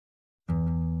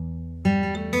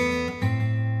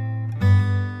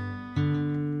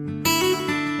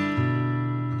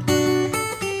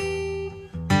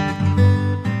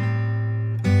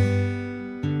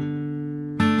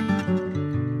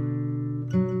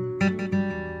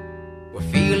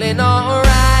feeling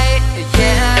alright,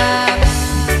 yeah.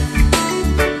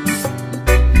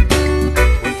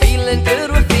 We're feeling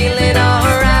good, we're feeling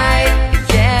alright,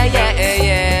 yeah, yeah,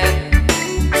 yeah.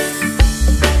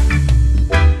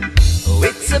 Oh,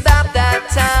 it's about that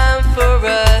time for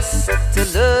us to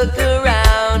look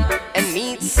around and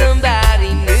meet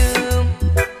somebody new.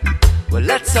 Well,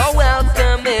 let's all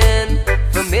welcome in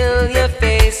familiar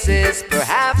faces,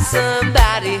 perhaps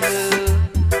somebody who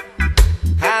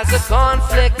has a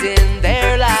conflict in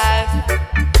their life.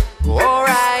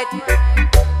 Alright,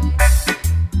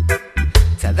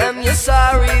 tell them you're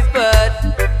sorry, but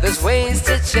there's ways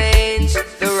to change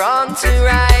the wrong to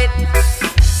right.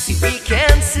 See, we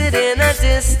can sit in a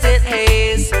distant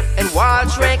haze and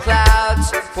watch rain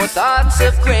clouds for thoughts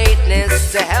of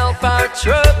greatness to help our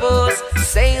troubles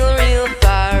sail real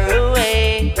far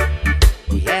away.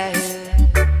 Oh yeah.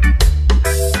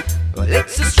 Well,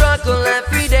 it's a struggle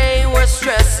every day, we're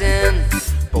stressing,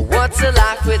 but what's a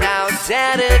life without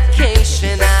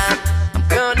dedication? I'm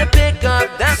gonna pick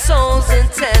up that soul's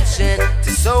intention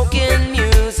to soak in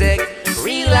music,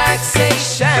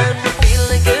 relaxation. We're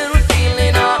feeling good, we're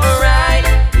feeling alright,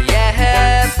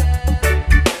 yeah.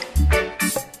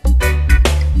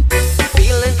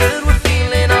 Feeling good, we're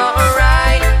feeling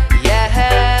alright,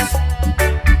 yeah.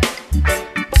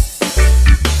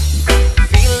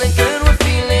 Feeling good, we're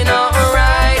feeling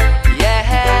alright,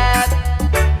 yeah.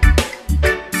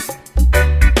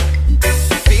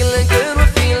 Feeling good,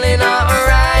 we're feeling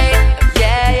alright,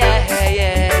 yeah, yeah,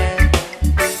 yeah.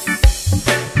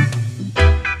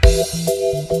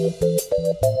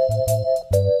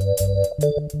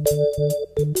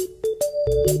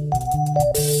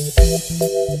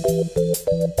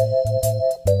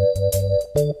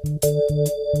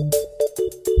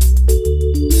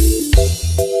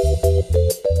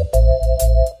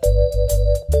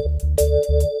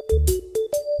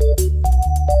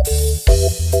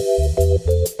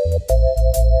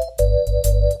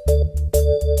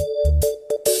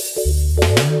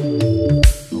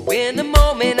 In a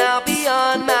moment I'll be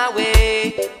on my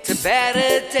way to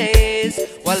better days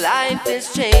while life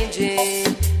is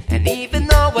changing. And even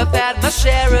though I've had my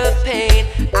share of pain,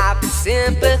 I've been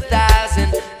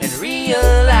sympathizing and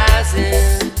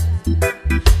realizing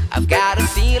I've got a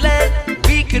feeling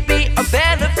we could be a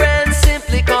better friend,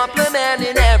 simply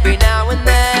complimenting every now and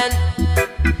then.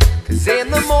 Cause in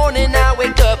the morning I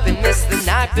wake up and miss the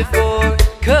night before,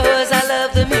 cause I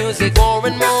love the music more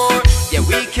and more. Yeah,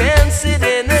 we can sit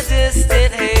in a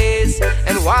distant haze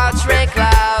and watch rain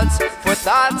clouds for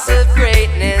thoughts of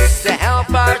greatness to help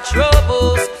our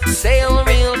troubles sail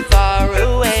real far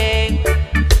away.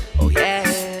 Oh yeah.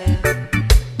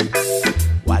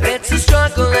 While it's a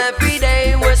struggle every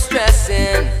day, we're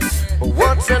stressing, but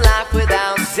what's a life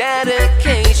without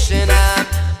dedication?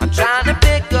 I'm trying to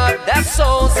pick up that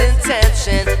soul's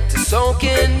intention to soak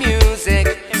in music,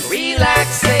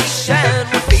 relaxation.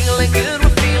 We're feeling good, we're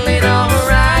feeling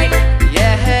alright,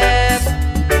 yeah.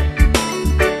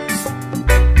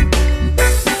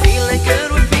 Feeling good.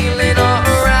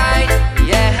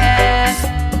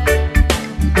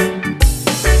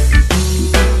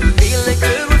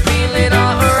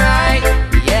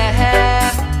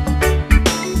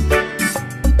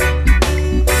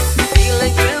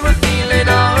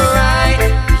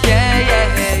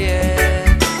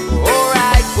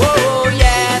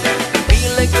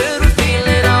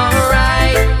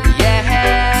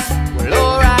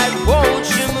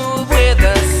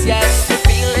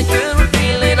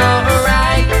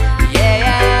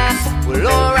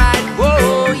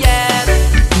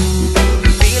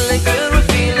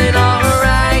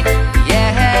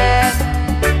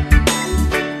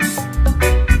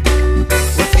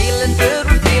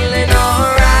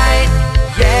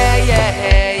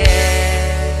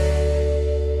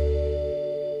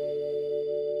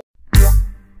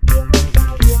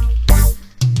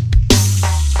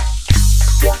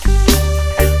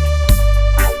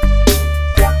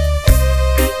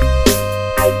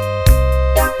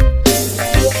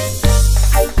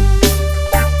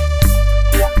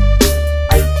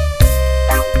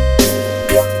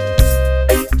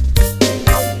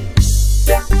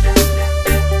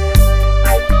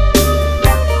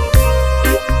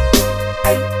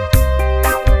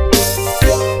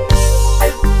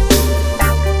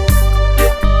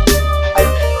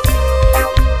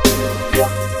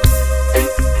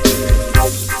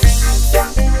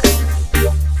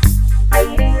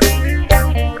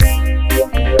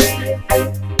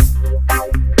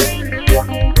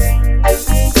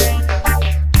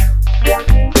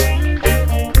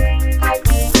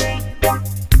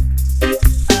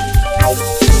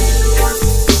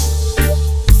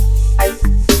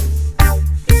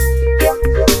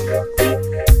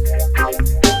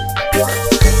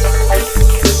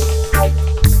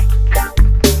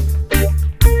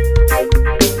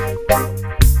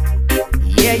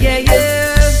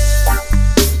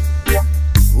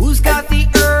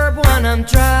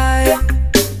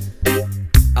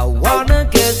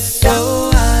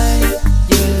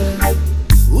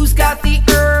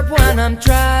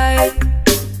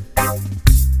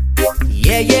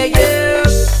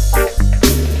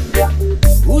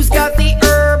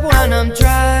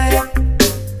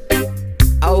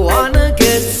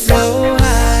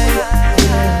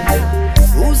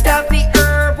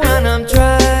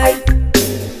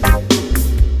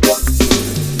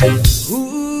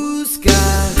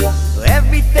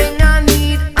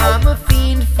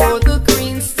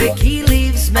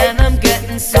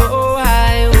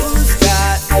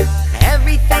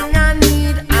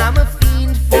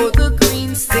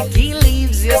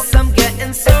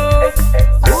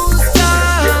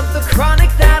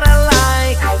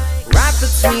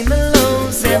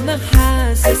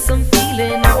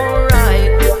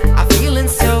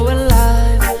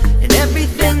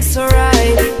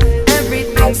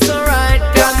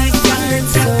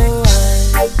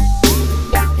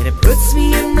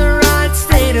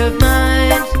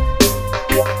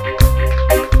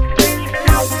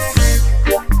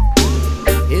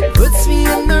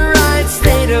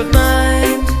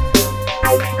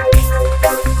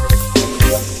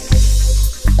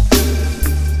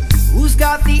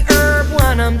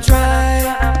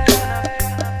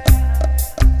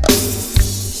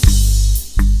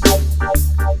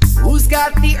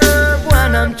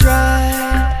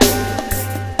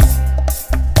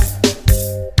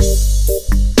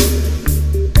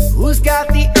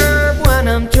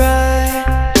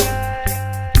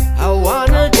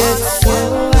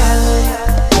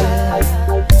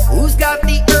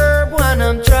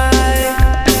 when I'm dry.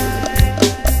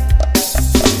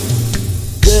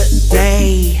 Good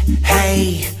day,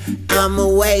 hey, I'm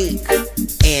awake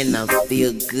and I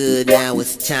feel good. Now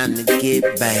it's time to get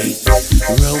baked.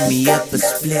 Roll me up a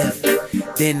spliff,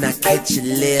 then I catch a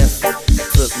lift.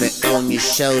 Put me on your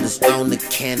shoulders on the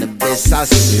cannabis. I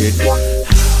said,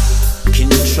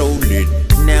 control it.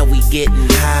 Now we getting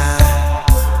high.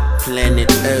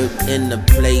 Planet Earth in the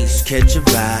place, catch a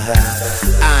vibe.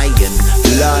 Iron,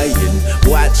 flying,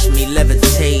 watch me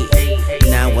levitate.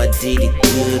 Now I did it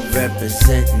good,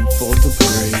 representing for the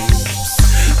grave.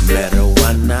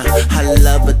 Marijuana, I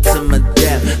love her to my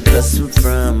death. Cause I'm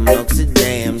from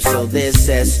Amsterdam, so there's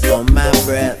zest on my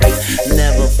breath.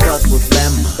 Never fuck with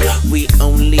Bama, we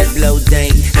only blow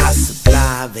dank. I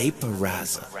supply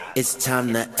vaporizer, it's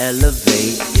time to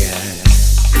elevate, yeah.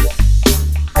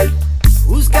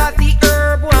 Who's got the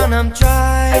herb when I'm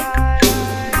dry?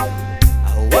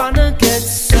 I wanna get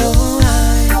so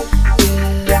high,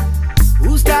 yeah.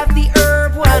 Who's got the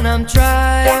herb when I'm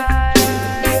dry?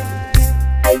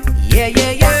 Yeah,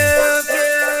 yeah, yeah.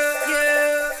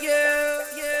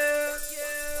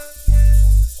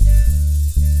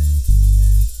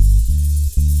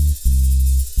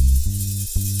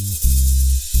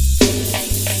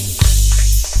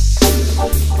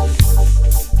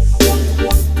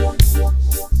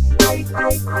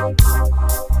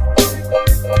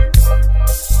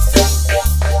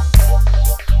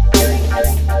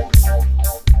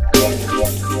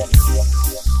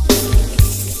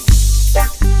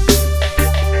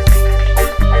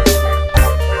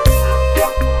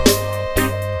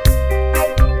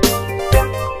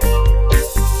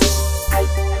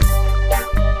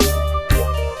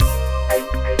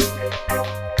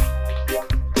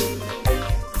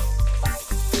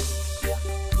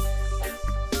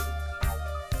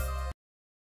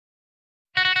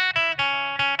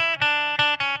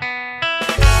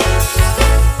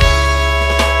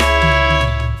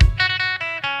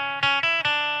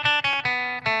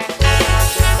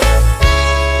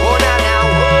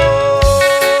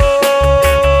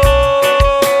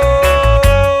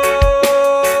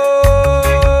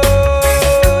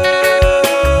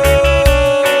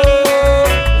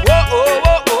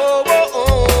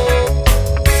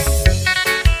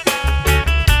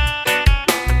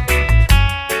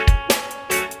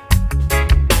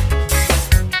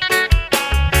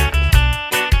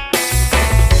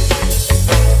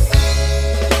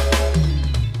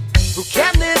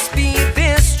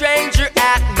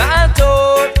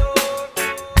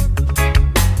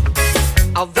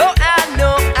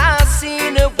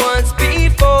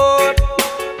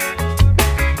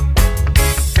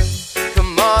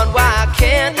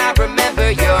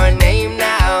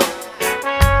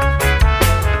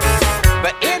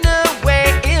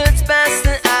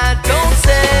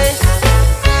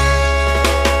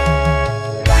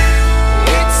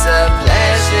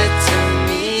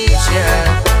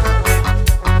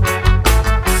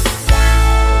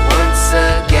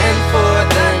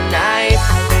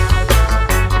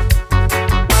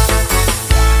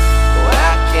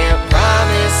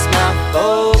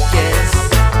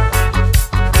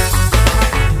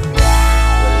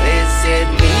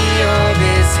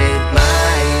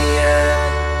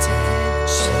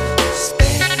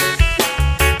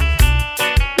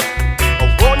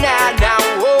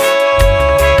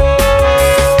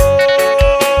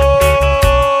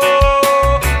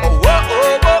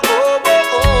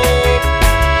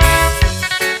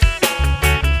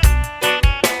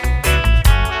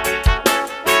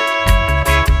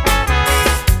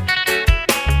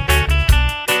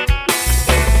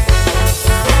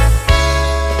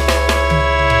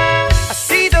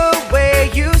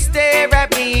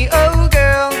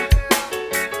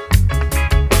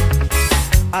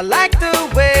 I like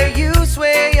the way you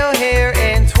sway your hair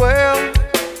and twirl.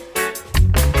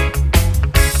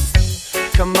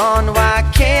 Come on, why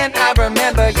can't I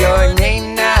remember your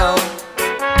name now?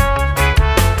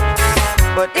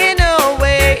 But in a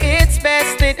way, it's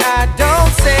best that I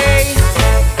don't say.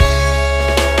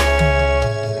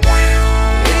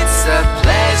 It's a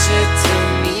pleasure to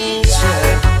meet you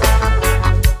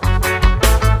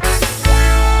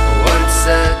once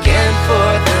again for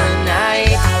the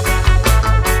night.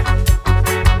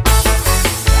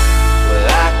 Well,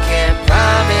 I can't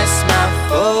promise my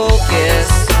focus.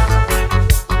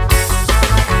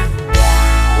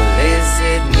 Well, is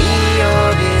it me or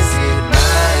is it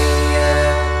my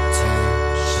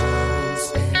attention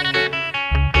span?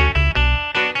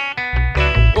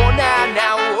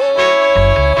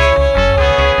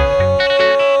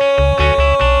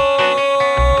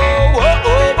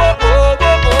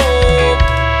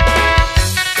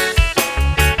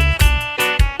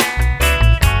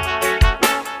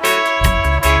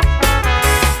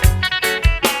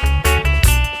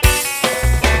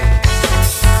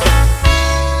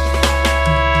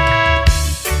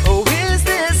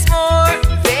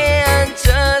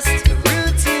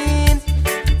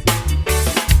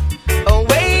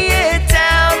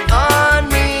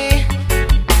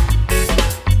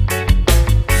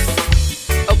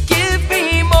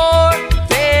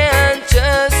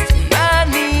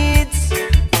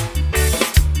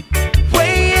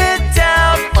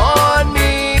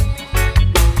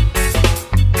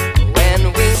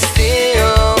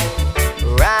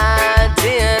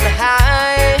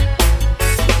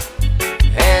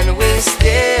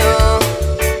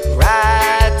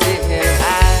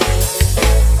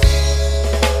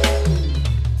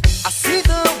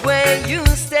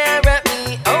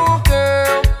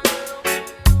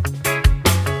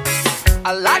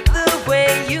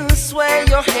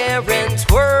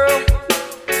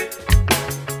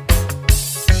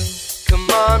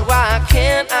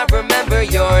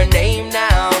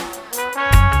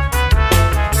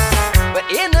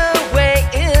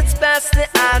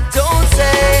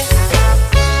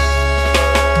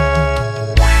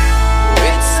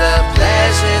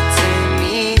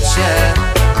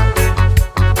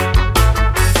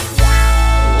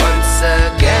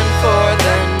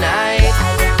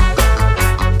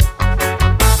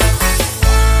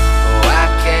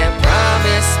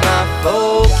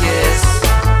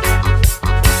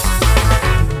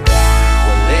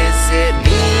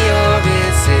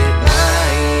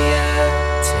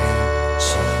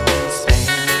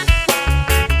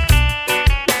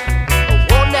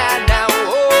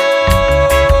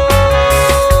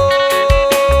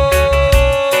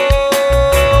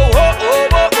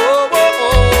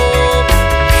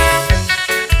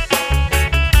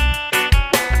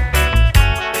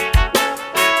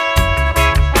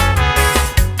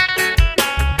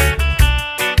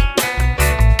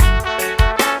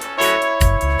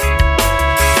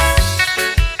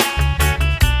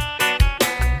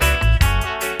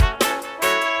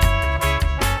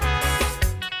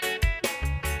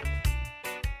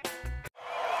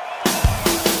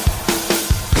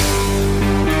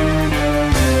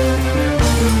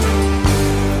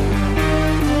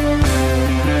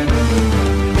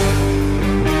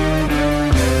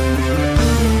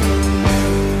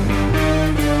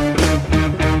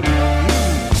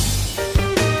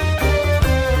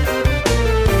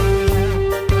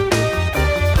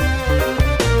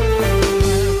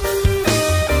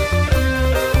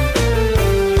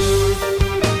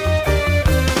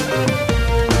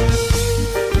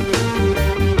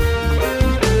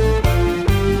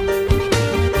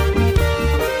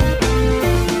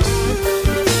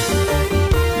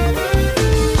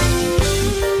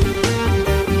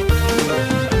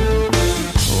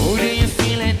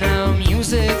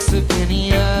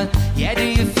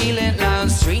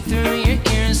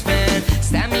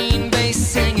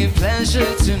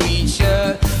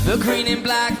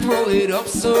 throw it up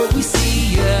so we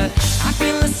see ya. I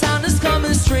feel the sound is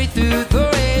coming straight through the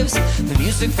waves. The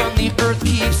music from the earth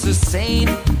keeps us sane.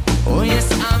 Oh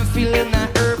yes, I'm feeling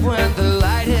that herb when the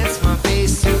light hits my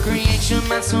face. To create your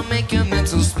mind, so make a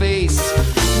mental space.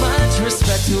 Much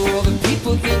respect to all the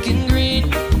people thinking green.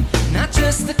 Not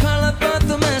just the color, but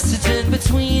the message in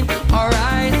between.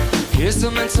 Alright, here's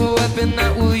a mental weapon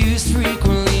that we'll use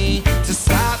frequently to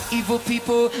stop evil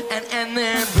people and end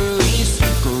their beliefs.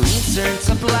 Green turn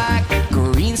to black,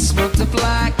 green smoke to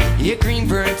black. Yeah, green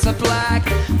burn to black.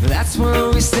 That's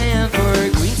what we stand for.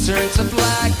 Green turn to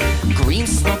black, green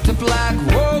smoke to black.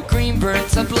 Whoa, green burn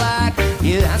to black.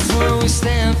 Yeah, that's what we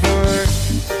stand for.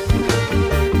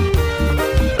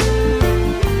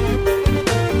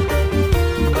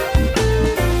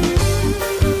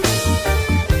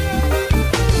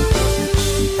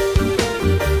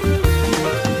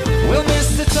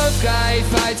 Guy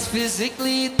fights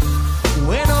physically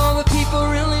when all the people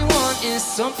really want is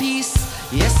some peace.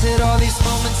 Yes, at all these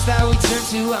moments that we turn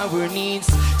to our needs,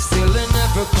 still it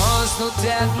never caused no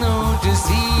death, no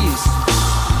disease.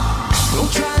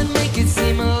 Don't try and make it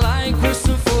seem like we're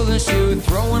some foolish youth,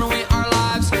 throwing away our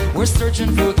lives, we're searching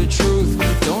for the truth.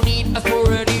 Don't need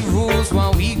authority rules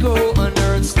while we go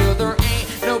unearthed. Still there ain't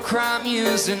no crime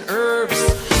using herbs.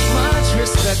 Much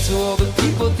respect to all the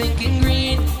people thinking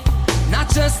green. Not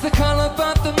just the color,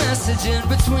 but the message in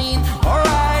between.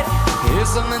 Alright,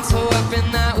 here's a mental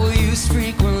weapon that we'll use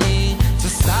frequently to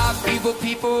stop evil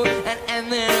people and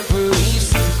end their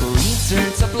beliefs. Green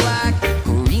turn to black,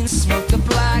 green smoke to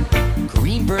black,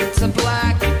 green burn to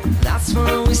black. That's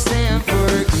what we stand for.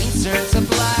 Green turn to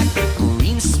black,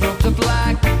 green smoke to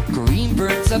black, green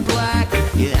burn to black.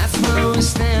 Yeah, that's what we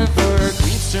stand for.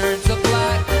 Green turn to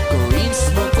black, green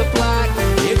smoke to black.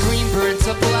 Yeah, green burn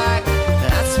to black.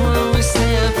 That's what we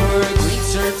stand for. Green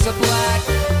turn to black,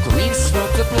 green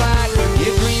smoke to black.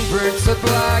 Yeah, green burn to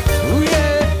black. Ooh yeah.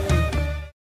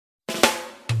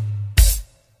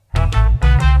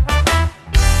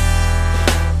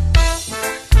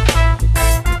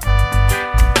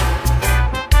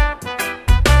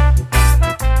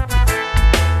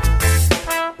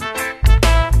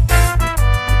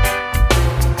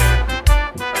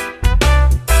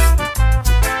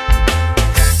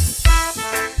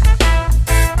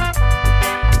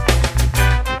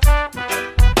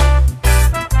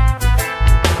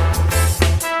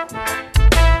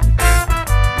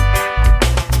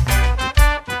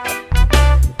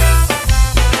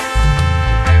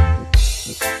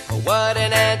 What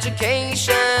an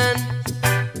education.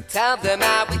 Tell them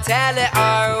how we tell it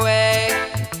our way.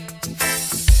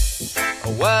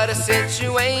 What a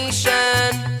situation.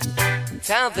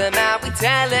 Tell them how we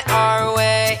tell it our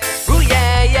way. Ooh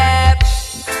yeah, yeah.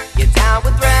 You're down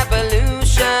with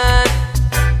revolution.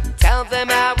 Tell them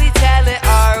how we tell it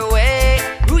our way.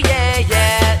 Ooh yeah,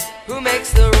 yeah. Who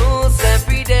makes the rules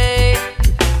every day?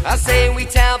 I say we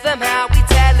tell them how we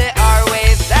tell it our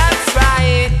way. That's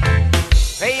right.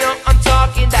 Hey yo, I'm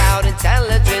talking about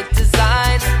intelligent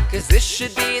design, 'cause this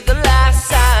should be the last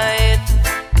sign.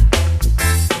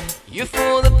 You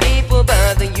fool the people,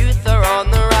 but the youth are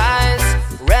on the rise.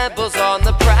 Rebels on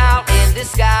the prowl in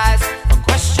disguise.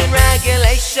 Question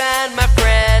regulation, my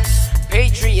friend.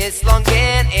 Patriots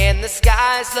longing in the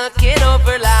skies, looking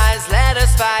over lies. Let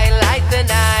us fight like the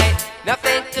night.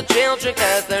 Nothing to children,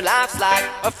 'cause their life's like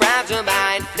a fragile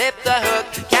mind. Flip the hook,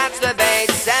 catch the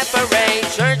bait, separate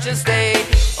church and state.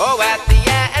 Oh, at the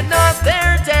end of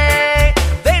their day,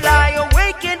 they lie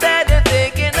awake in bed and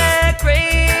thinking they're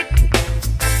great.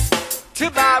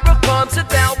 Tomorrow comes and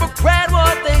they'll regret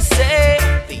what they say.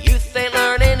 The youth ain't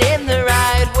learning in the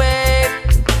right way.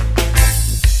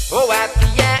 Oh, at the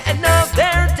end of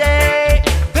their day,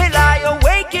 they lie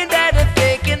awake in bed and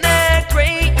thinking they're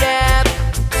great, yeah.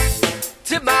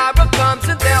 Tomorrow comes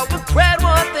and they'll regret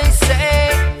what they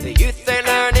say. The youth ain't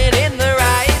learning in the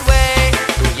right way.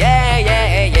 Yeah,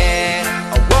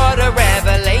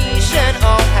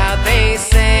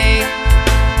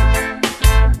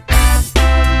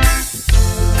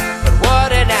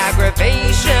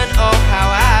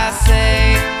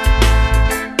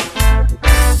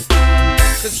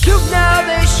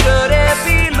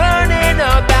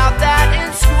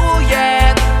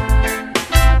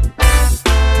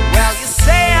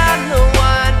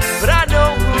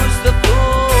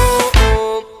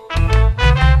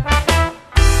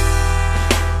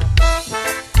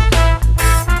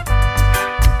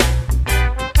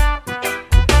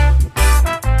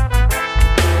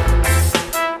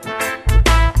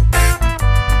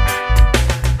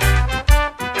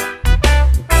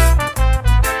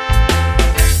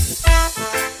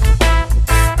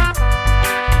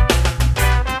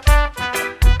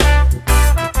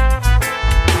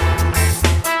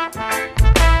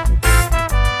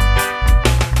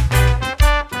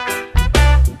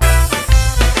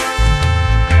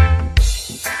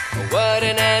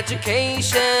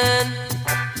 education.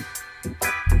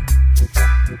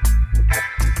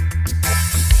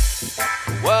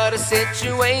 What a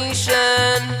situation.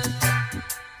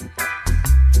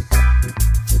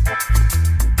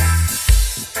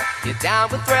 You're down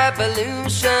with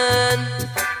revolution.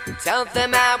 Tell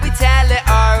them how we tell it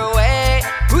our way.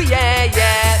 Ooh yeah,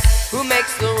 yeah. Who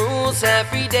makes the rules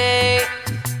every day?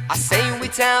 I say we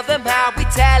tell them how we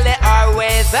tell it our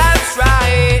way. That's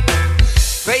right.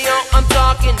 Rayo, I'm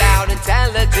talking about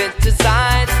intelligent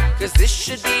design, 'cause this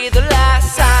should be the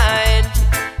last sign.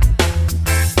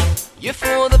 You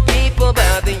fool the people,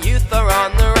 but the youth are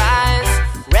on the rise.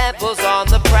 Rebels on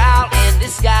the prowl in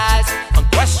disguise.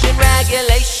 Unquestioned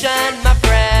regulation, my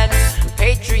friend.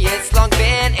 Patriots long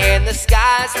been in the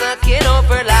skies, looking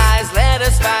over lies. Let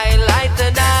us fight, light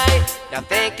the night. Now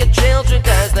think of children,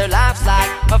 'cause their life's like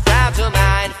a fragile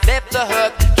mind. Flip the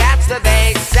hook, catch the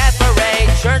bait, separate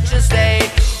church and state.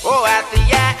 Oh, at the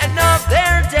end of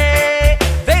their day,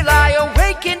 they lie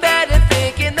awake in bed and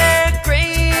thinking they're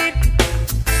great.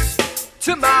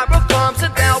 Tomorrow comes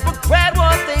and they'll regret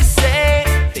what they say.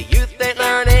 The youth ain't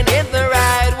learning in the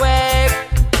right way.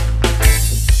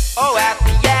 Oh, at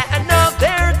the end of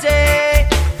their day,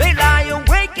 they lie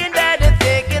awake in bed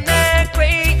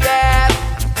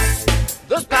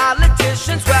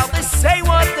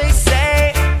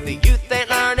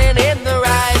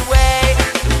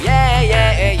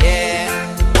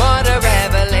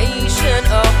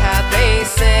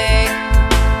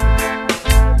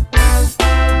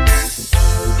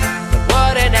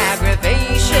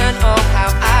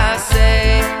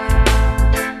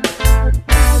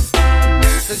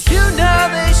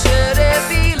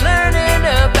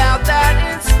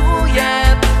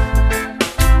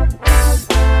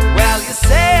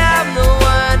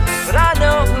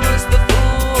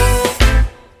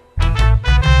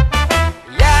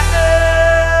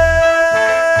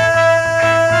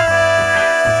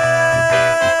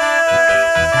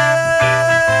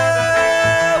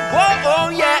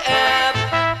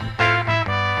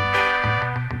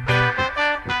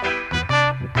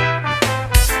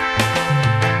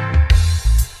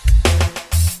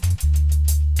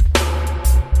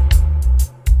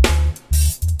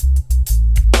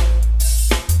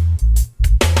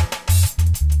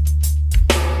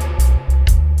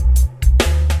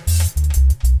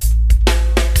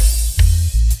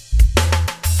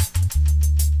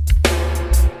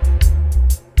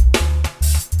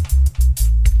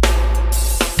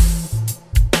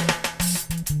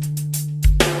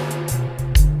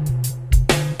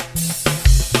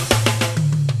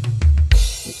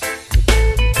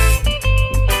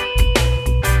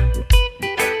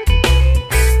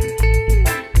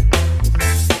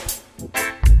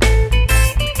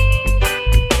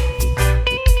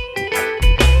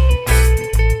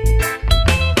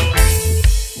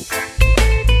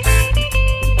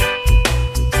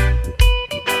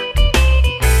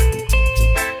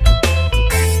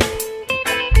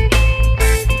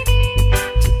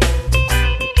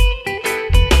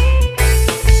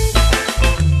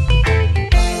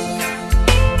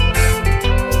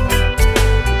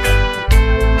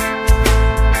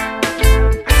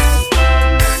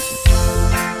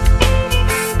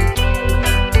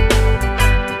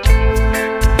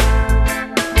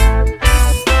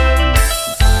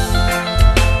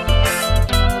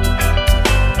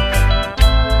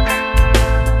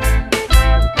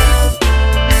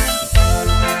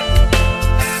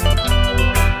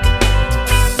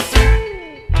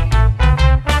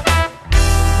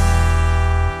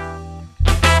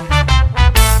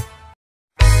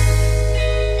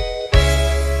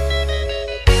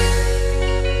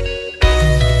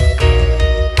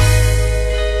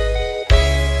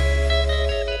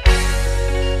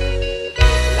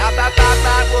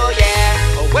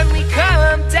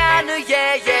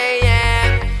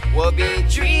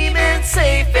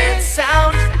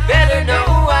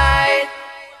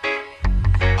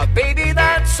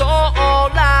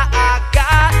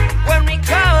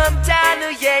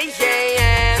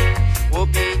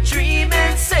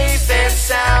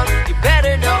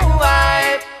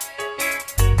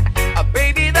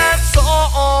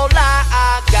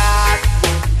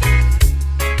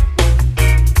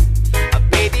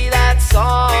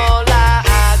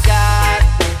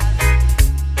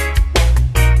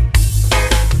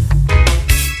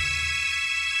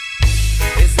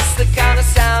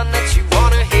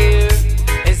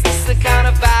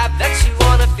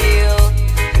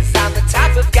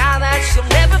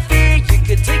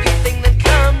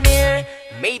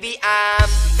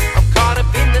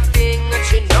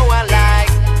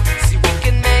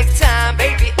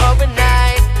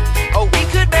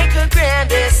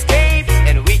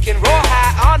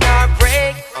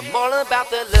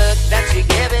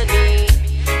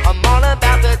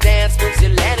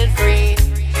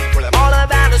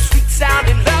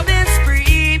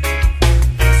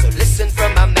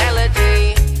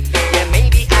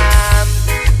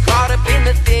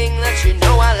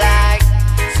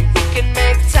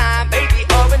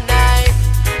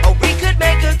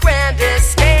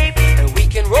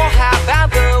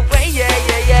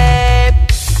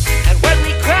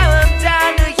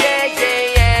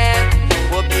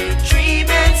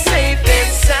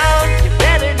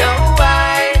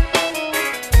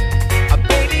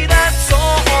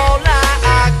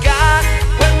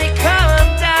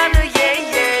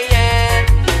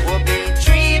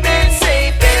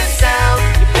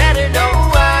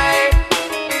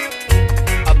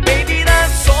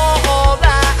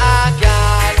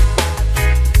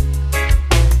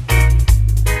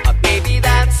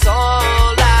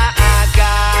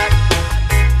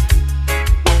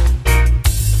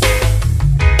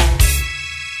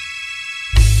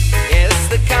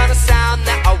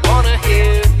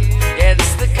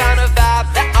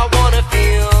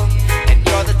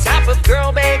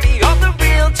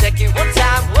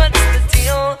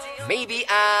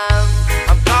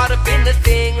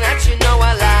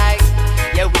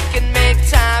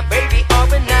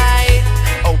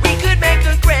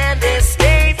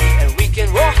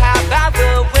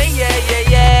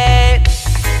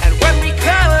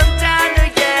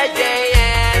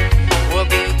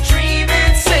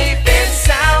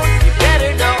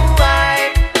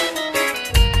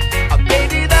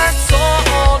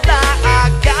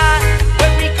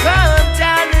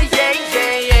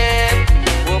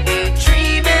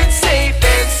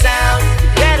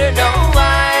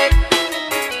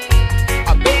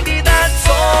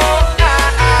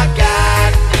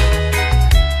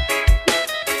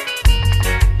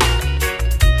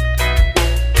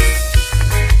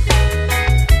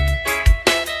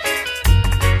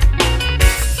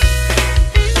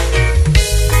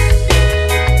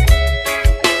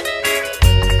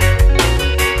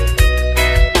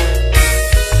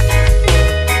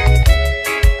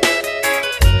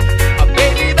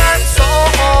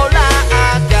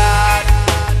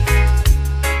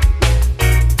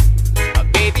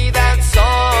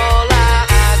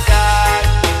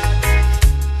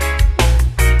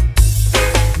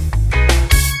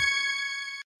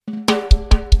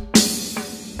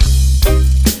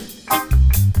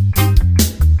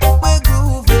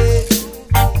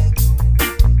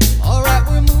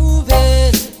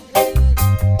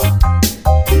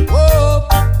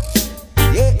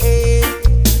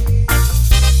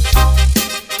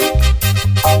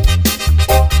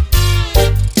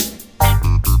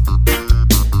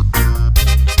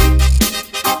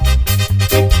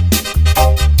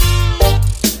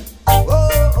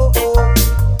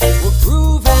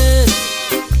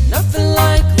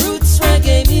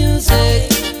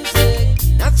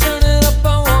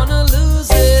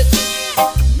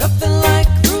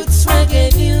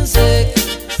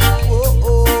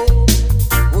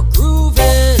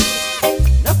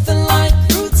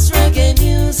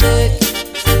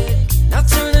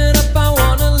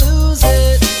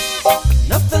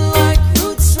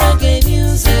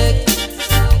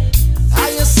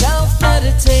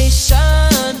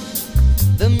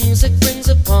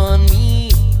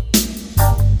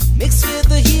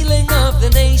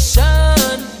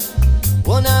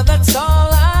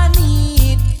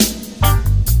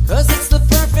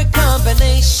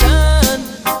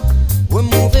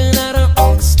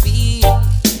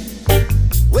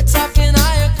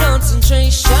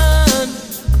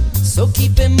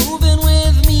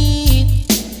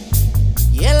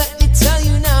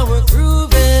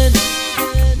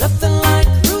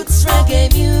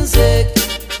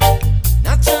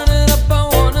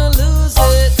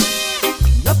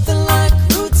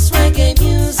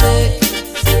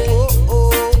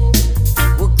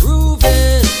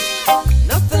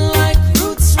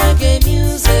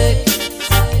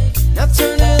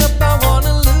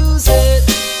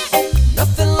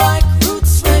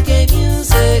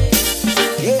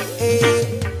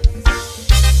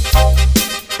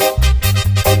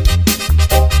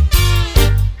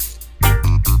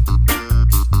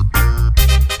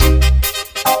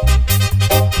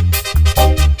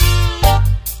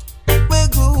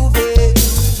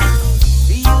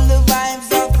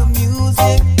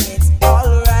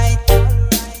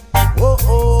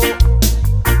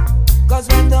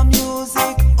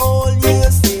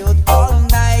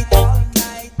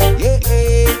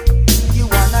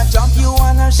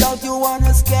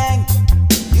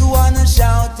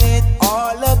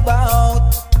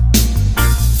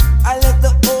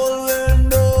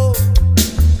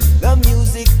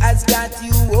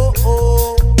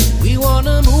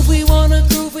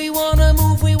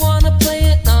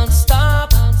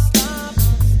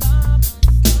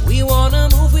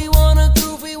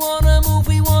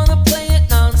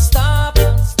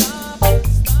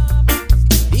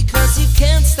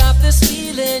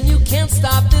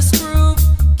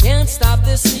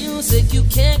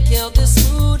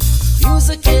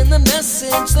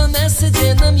the message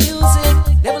in the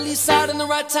music. Never leaves out in the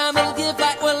right time, it'll give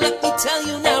like we're